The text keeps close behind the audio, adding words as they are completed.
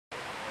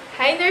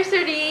Hi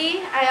Nursery!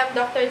 I am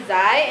Dr.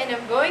 Zai and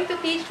I'm going to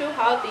teach you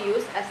how to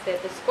use a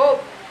stethoscope.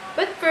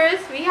 But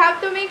first, we have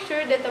to make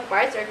sure that the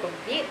parts are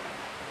complete.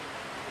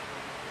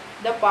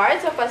 The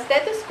parts of a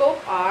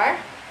stethoscope are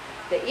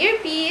the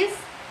earpiece,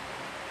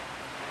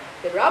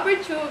 the rubber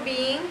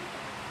tubing,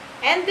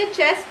 and the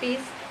chest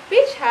piece,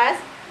 which has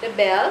the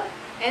bell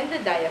and the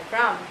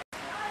diaphragm.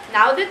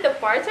 Now that the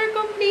parts are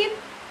complete,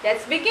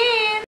 let's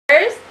begin!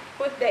 First,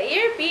 put the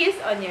earpiece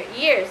on your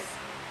ears.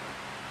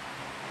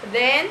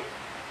 Then,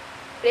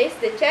 place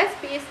the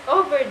chest piece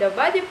over the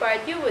body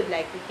part you would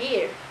like to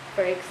hear.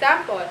 For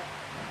example,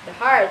 the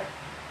heart.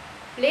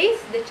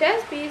 Place the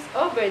chest piece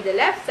over the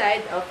left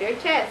side of your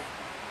chest.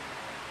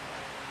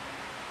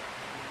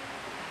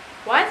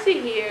 Once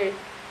you hear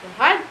the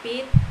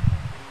heartbeat,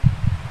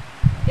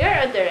 you're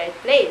at the right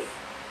place.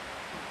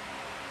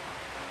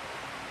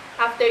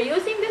 After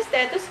using the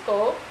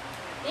stethoscope,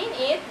 clean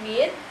it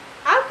with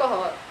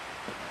alcohol.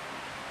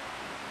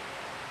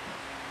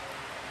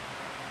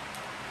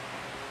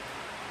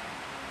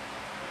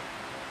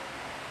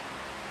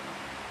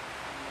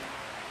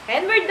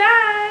 And we're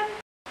done!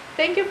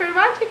 Thank you for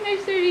watching,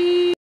 Nursery!